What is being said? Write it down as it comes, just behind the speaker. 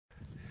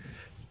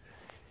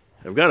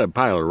I've got a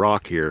pile of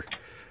rock here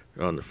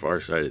on the far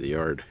side of the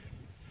yard,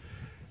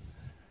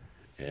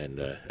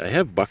 and I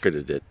have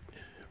bucketed it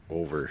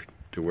over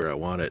to where I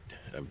want it.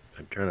 I'm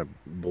trying to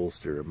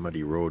bolster a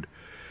muddy road,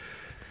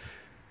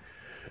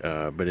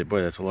 but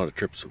boy, that's a lot of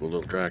trips with a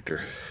little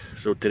tractor.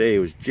 So today it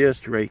was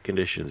just right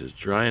conditions. It's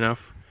dry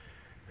enough,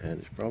 and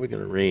it's probably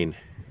going to rain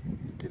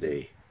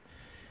today.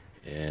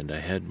 And I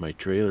had my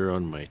trailer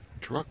on my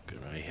truck,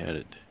 and I had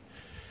it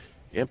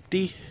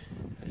empty.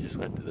 I just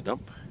went to the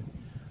dump,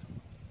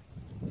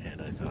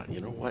 and I thought, you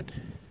know what,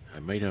 I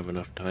might have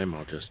enough time.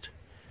 I'll just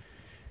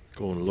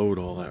go and load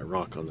all that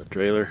rock on the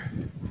trailer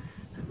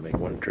and make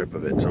one trip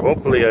of it. So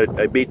hopefully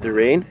I beat the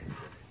rain,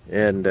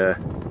 and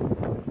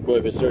boy,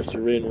 if it starts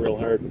to rain real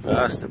hard and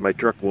fast, my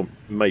truck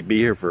might be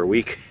here for a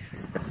week.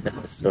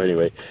 So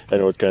anyway, I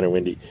know it's kind of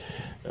windy,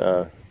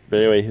 but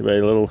anyway,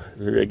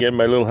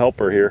 my little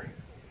helper here.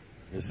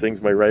 This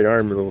thing's my right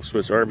arm, a little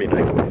Swiss Army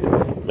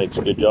knife. Makes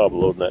a good job of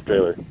loading that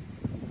trailer.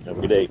 Have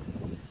a good day.